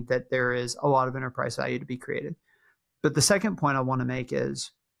money, that there is a lot of enterprise value to be created. But the second point I want to make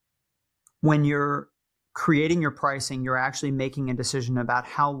is, when you're creating your pricing, you're actually making a decision about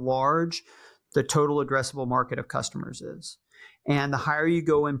how large the total addressable market of customers is. And the higher you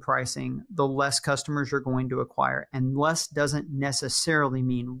go in pricing, the less customers you're going to acquire. And less doesn't necessarily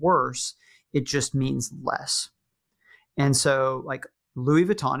mean worse. It just means less. And so, like, Louis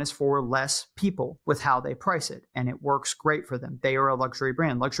Vuitton is for less people with how they price it, and it works great for them. They are a luxury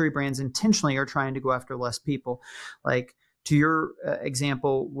brand. Luxury brands intentionally are trying to go after less people. Like, to your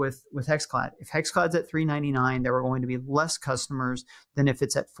example with Hexclad, if Hexclad's at $3.99, there are going to be less customers than if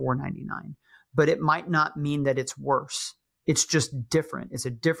it's at $4.99. But it might not mean that it's worse. It's just different. It's a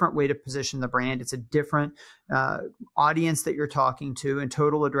different way to position the brand. It's a different audience that you're talking to, and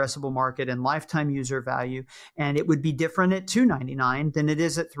total addressable market and lifetime user value. And it would be different at $2.99 than it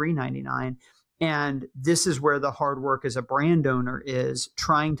is at $3.99. And this is where the hard work as a brand owner is,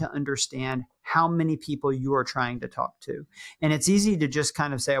 trying to understand how many people you are trying to talk to. And it's easy to just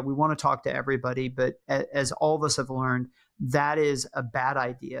kind of say, we want to talk to everybody. But as all of us have learned, that is a bad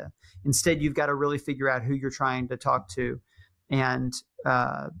idea. Instead, you've got to really figure out who you're trying to talk to. And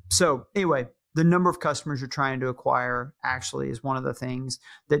so anyway, the number of customers you're trying to acquire actually is one of the things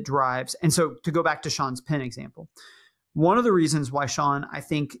that drives. And so to go back to Sean's pen example, one of the reasons why, Sean, I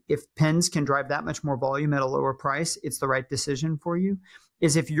think if pens can drive that much more volume at a lower price, it's the right decision for you,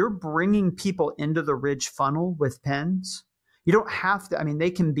 is if you're bringing people into the Ridge funnel with pens, you don't have to, I mean,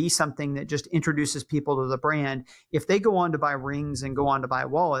 they can be something that just introduces people to the brand. If they go on to buy rings and go on to buy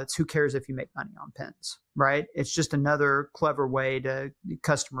wallets, who cares if you make money on pens, right? It's just another clever way to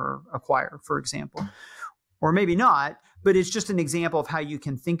customer acquire, for example. Or maybe not, but it's just an example of how you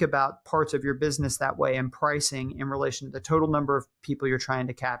can think about parts of your business that way, and pricing in relation to the total number of people you're trying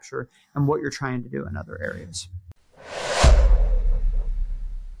to capture and what you're trying to do in other areas.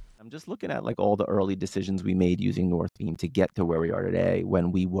 I'm just looking at like all the early decisions we made using Northbeam to get to where we are today,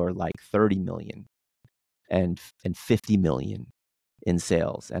 when we were like 30 million and 50 million in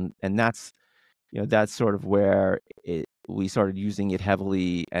sales. And that's, that's sort of where we started using it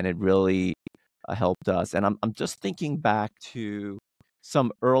heavily, and it really helped us. And I'm just thinking back to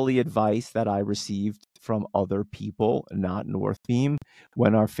some early advice that I received from other people, not Northbeam,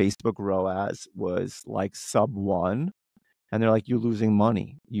 when our Facebook ROAS was like sub 1. And they're like, you're losing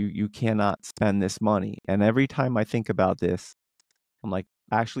money. You cannot spend this money. And every time I think about this, I'm like,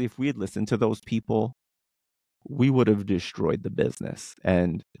 actually, if we had listened to those people, we would have destroyed the business.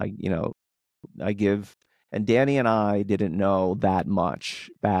 And and Danny and I didn't know that much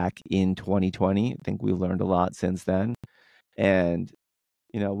back in 2020. I think we've learned a lot since then. And,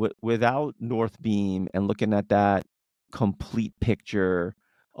 without Northbeam and looking at that complete picture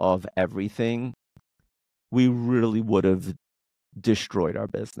of everything, we really would have destroyed our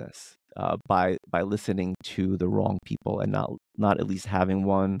business by listening to the wrong people and not at least having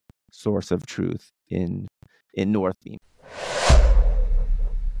one source of truth in Northbeam.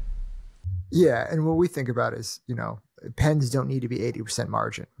 Yeah, and what we think about is, pens don't need to be 80%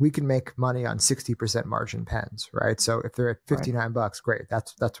 margin. We can make money on 60% margin pens, right? So if they're at $59, great,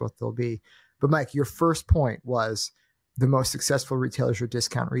 that's what they'll be. But Mike, your first point was the most successful retailers are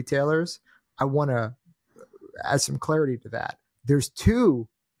discount retailers. I want to add some clarity to that. There's two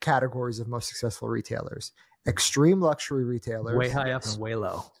categories of most successful retailers: extreme luxury retailers, way high up and way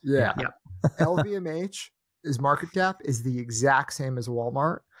low. Yeah. LVMH is market cap is the exact same as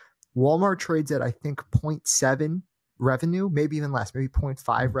Walmart. Walmart trades at, I think, 0.7 revenue, maybe even less, maybe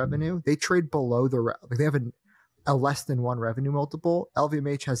 0.5 revenue. They trade below they have a less than 1 revenue multiple.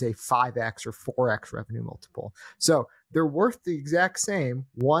 LVMH has a 5x or 4x revenue multiple. So they're worth the exact same.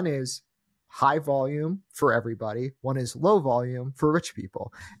 One is high volume for everybody. One is low volume for rich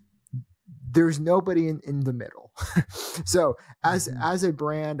people. There's nobody in the middle. So as a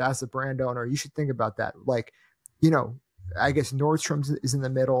brand owner, you should think about that. Like, I guess Nordstrom's is in the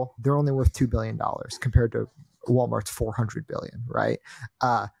middle. They're only worth $2 billion compared to Walmart's $400 billion, right?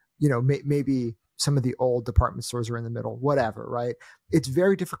 Maybe some of the old department stores are in the middle, whatever, right? It's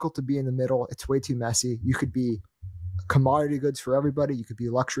very difficult to be in the middle. It's way too messy. You could be commodity goods for everybody. You could be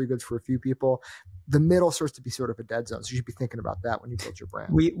luxury goods for a few people. The middle starts to be sort of a dead zone. So you should be thinking about that when you build your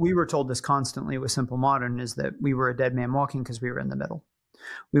brand. We were told this constantly with Simple Modern, is that we were a dead man walking because we were in the middle.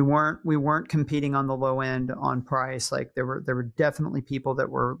 We weren't competing on the low end on price. Like there were definitely people that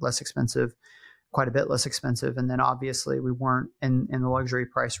were less expensive, quite a bit less expensive. And then obviously we weren't in the luxury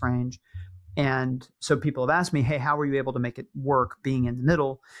price range. And so people have asked me, hey, how were you able to make it work being in the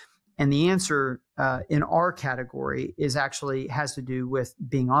middle? And the answer in our category has to do with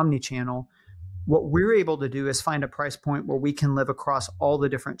being omnichannel. What we're able to do is find a price point where we can live across all the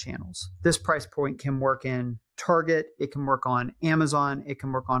different channels. This price point can work in Target, it can work on Amazon, it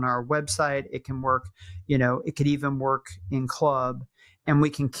can work on our website, it can work, it could even work in club, and we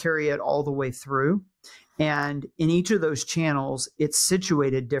can carry it all the way through. And in each of those channels, it's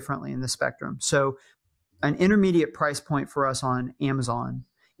situated differently in the spectrum. So an intermediate price point for us on Amazon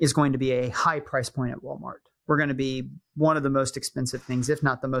is going to be a high price point at Walmart. We're going to be one of the most expensive things, if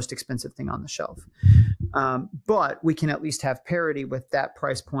not the most expensive thing on the shelf. But we can at least have parity with that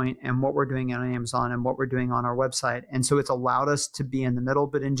price point and what we're doing on Amazon and what we're doing on our website. And so it's allowed us to be in the middle.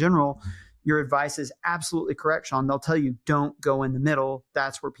 But in general, your advice is absolutely correct, Sean. They'll tell you, don't go in the middle.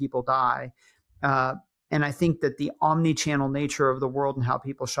 That's where people die. And I think that the omni-channel nature of the world and how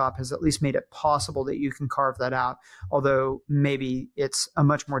people shop has at least made it possible that you can carve that out. Although maybe it's a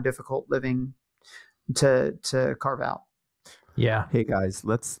much more difficult living to carve out. Yeah. Hey guys,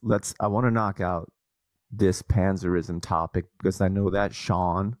 I want to knock out this panzerism topic because I know that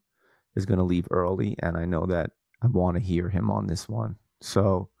Sean is going to leave early, and I know that I want to hear him on this one.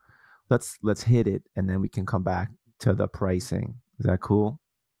 So let's hit it, and then we can come back to the pricing. Is that cool?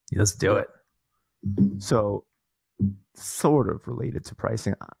 Yeah, let's do it. So, sort of related to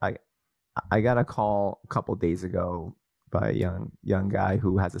pricing, I got a call a couple of days ago by a young guy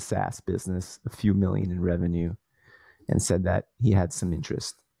who has a SaaS business, a few million in revenue, and said that he had some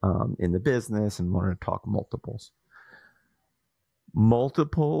interest in the business and wanted to talk multiples.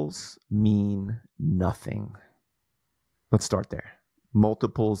 Multiples mean nothing. Let's start there.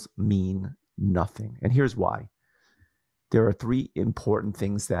 Multiples mean nothing. And here's why. There are three important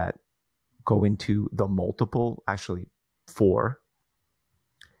things that go into the multiple, actually 4.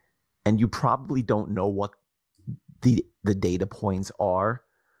 And you probably don't know what the data points are.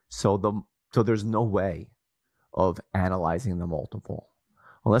 So there's no way of analyzing the multiple.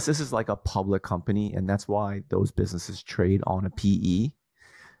 Unless this is like a public company, and that's why those businesses trade on a PE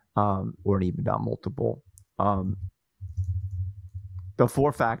or an EBITDA multiple. The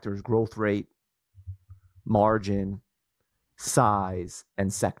 4 factors: growth rate, margin, size,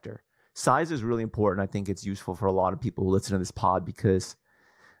 and sector. Size is really important. I think it's useful for a lot of people who listen to this pod because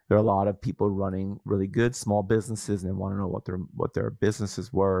there are a lot of people running really good small businesses and they want to know what their business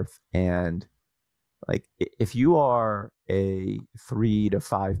is worth. And like, if you are a $3 to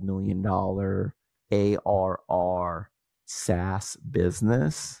 $5 million ARR SaaS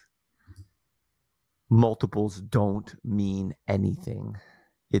business, multiples don't mean anything.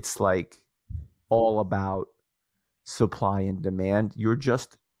 It's like all about supply and demand. You're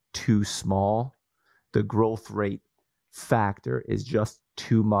just too small. The growth rate factor is just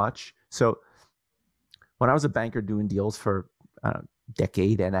too much. So when I was a banker doing deals for a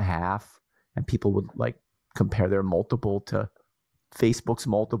decade and a half, and people would like compare their multiple to Facebook's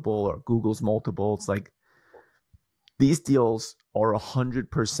multiple or Google's multiple, it's like these deals are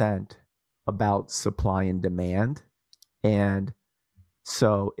 100% about supply and demand. And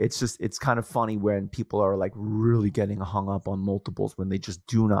so it's kind of funny when people are like really getting hung up on multiples when they just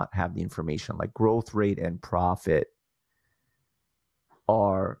do not have the information. Like growth rate and profit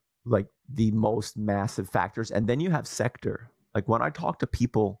are like the most massive factors. And then you have sector. Like when I talk to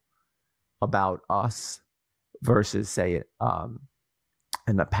people about us versus say an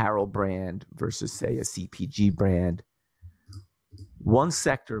apparel brand versus say a CPG brand, one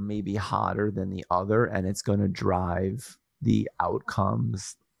sector may be hotter than the other, and it's going to drive the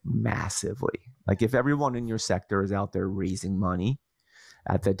outcomes massively. Like if everyone in your sector is out there raising money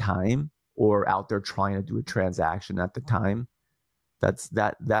at the time or out there trying to do a transaction at the time,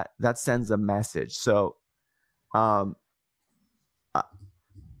 that sends a message. So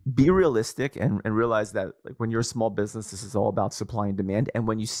be realistic and realize that like when you're a small business, this is all about supply and demand. And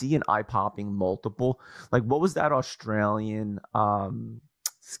when you see an eye-popping multiple, like what was that Australian skincare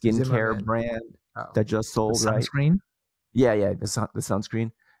Zimmerman brand that just sold, the sunscreen? Right? Yeah, the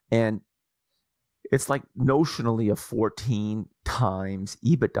sunscreen. And it's like notionally a 14 times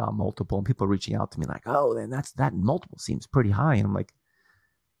EBITDA multiple. And people are reaching out to me like, oh, then that multiple seems pretty high. And I'm like,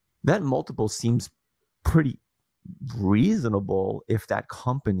 that multiple seems pretty reasonable if that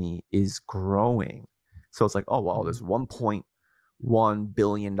company is growing. So it's like, oh, well, there's $1.1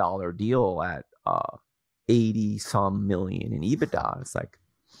 billion deal at 80 some million in EBITDA. It's like,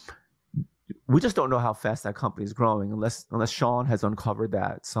 we just don't know how fast that company is growing unless Sean has uncovered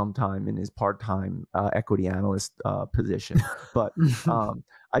that sometime in his part-time equity analyst position. But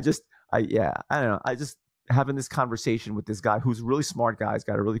I don't know. I just having this conversation with this guy who's a really smart guy. He's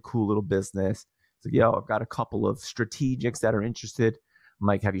got a really cool little business. It's like, yo, I've got a couple of strategics that are interested. I'm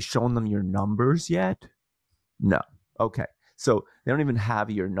like, have you shown them your numbers yet? No. Okay. So they don't even have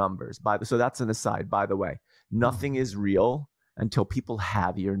your numbers. So that's an aside, by the way. Nothing is real until people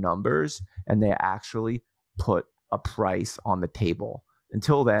have your numbers and they actually put a price on the table.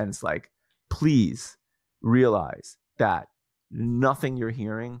 Until then, it's like, please realize that nothing you're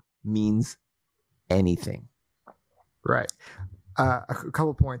hearing means anything. Right. A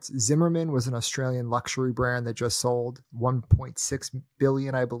couple points. Zimmerman was an Australian luxury brand that just sold 1.6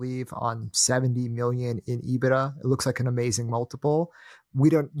 billion, I believe, on 70 million in EBITDA. It looks like an amazing multiple. You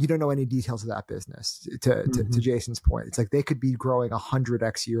don't know any details of that business. To Jason's point, it's like they could be growing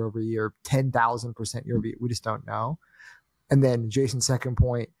 100x year over year, 10,000% year over year. We just don't know. And then Jason's second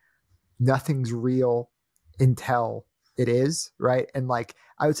point, nothing's real until it is, right? And like,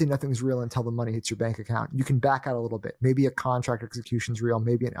 I would say nothing's real until the money hits your bank account. You can back out a little bit. Maybe a contract execution is real.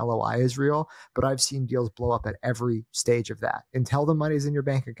 Maybe an LOI is real, but I've seen deals blow up at every stage of that until the money's in your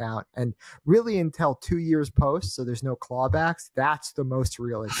bank account, and really until 2 years post. So there's no clawbacks. That's the most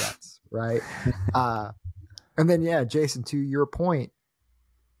real it gets, right? And then, yeah, Jason, to your point,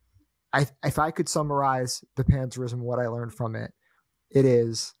 if I could summarize the Panzerism, what I learned from it, it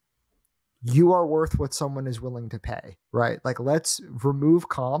is, you are worth what someone is willing to pay, right? Like, let's remove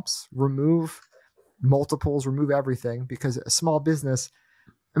comps, remove multiples, remove everything, because a small business,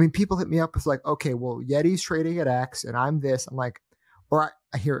 I mean, people hit me up with like, okay, well, Yeti's trading at X and I'm this. I'm like,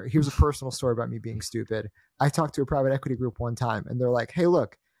 here's a personal story about me being stupid. I talked to a private equity group one time and they're like, hey,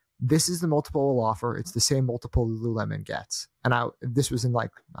 look, this is the multiple we'll offer. It's the same multiple Lululemon gets. And this was in like,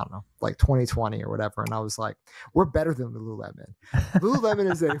 I don't know, like 2020 or whatever. And I was like, we're better than Lululemon.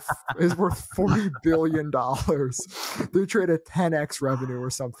 Lululemon is worth $40 billion. They trade at 10x revenue or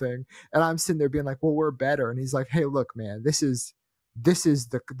something. And I'm sitting there being like, well, we're better. And he's like, hey, look, man, this is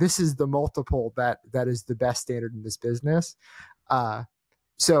the multiple that is the best standard in this business.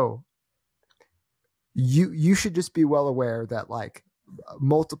 So you should just be well aware that like,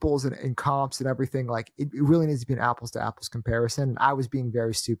 multiples and comps and everything, like it really needs to be an apples to apples comparison. And I was being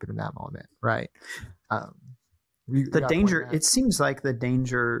very stupid in that moment, right? The danger, it seems like the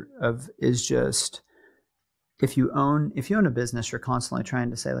danger is just, if you own a business, you're constantly trying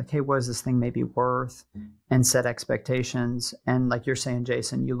to say like, hey, what is this thing maybe worth, and set expectations. And like you're saying,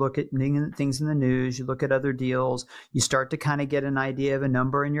 Jason, you look at things in the news, you look at other deals, you start to kind of get an idea of a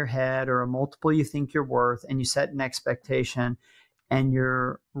number in your head or a multiple you think you're worth, and you set an expectation. And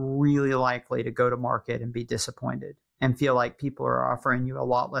you're really likely to go to market and be disappointed and feel like people are offering you a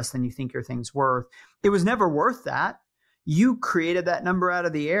lot less than you think your thing's worth. It was never worth that. You created that number out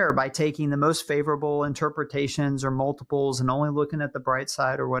of the air by taking the most favorable interpretations or multiples and only looking at the bright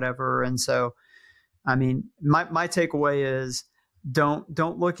side or whatever. And so, I mean, my takeaway is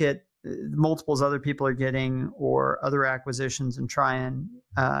don't look at multiples other people are getting or other acquisitions and try and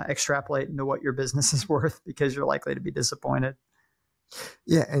extrapolate into what your business is worth, because you're likely to be disappointed.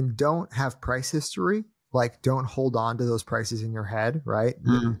 Yeah. And don't have price history. Like, don't hold on to those prices in your head, right?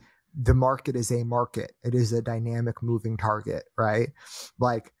 Mm. The market is a market. It is a dynamic moving target, right?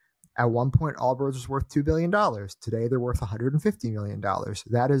 Like, at one point, Allbirds was worth $2 billion. Today, they're worth $150 million.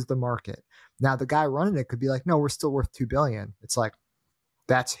 That is the market. Now, the guy running it could be like, no, we're still worth $2 billion. It's like,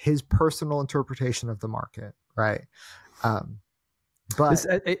 that's his personal interpretation of the market, right? But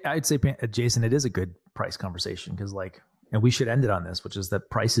I'd say, Jason, it is a good price conversation, because like, and we should end it on this, which is that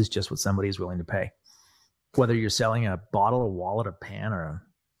price is just what somebody is willing to pay. Whether you're selling a bottle, a wallet, a pan, or a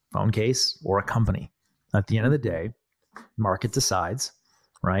phone case, or a company, at the end of the day, market decides,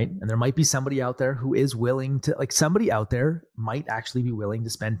 right? And there might be somebody out there who is willing to, like, somebody out there might actually be willing to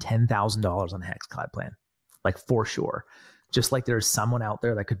spend $10,000 on a HexClad plan, like, for sure. Just like there's someone out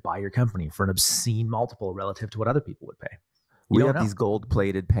there that could buy your company for an obscene multiple relative to what other people would pay. We have these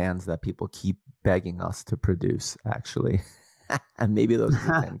gold-plated pans that people keep begging us to produce, actually. And maybe those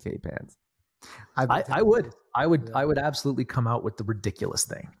are 10K pans. I would absolutely come out with the ridiculous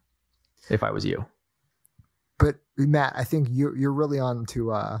thing if I was you. But Matt, I think you're really on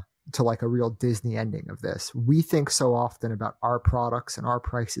to like a real Disney ending of this. We think so often about our products and our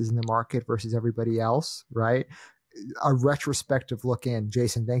prices in the market versus everybody else, right? A retrospective look in.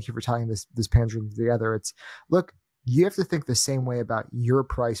 Jason, thank you for tying this Panzerism together. It's, look, you have to think the same way about your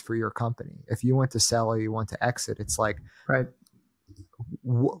price for your company. If you want to sell or you want to exit, it's like, right,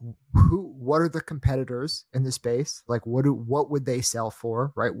 what are the competitors in the space? Like, what would they sell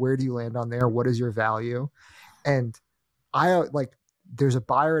for, right? Where do you land on there? What is your value? And there's a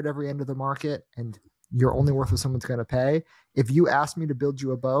buyer at every end of the market, and you're only worth what someone's going to pay. If you asked me to build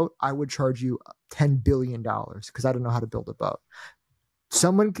you a boat, I would charge you $10 billion because I don't know how to build a boat.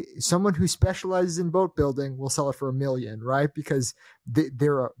 Someone who specializes in boat building will sell it for $1 million, right? Because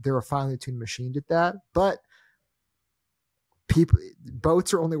they're a finely tuned machine at that. But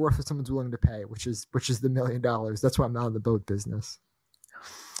boats are only worth what someone's willing to pay, which is the $1 million. That's why I'm not in the boat business.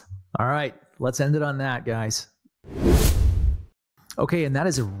 All right, let's end it on that, guys. Okay, and that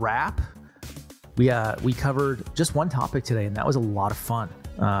is a wrap. We covered just one topic today, and that was a lot of fun.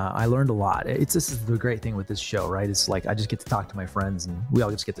 I learned a lot. This is the great thing with this show, right? It's like I just get to talk to my friends, and we all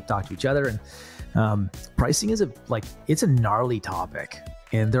just get to talk to each other. And pricing is it's a gnarly topic,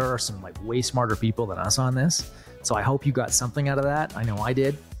 and there are some like way smarter people than us on this. So I hope you got something out of that. I know I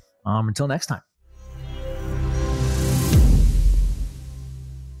did. Until next time.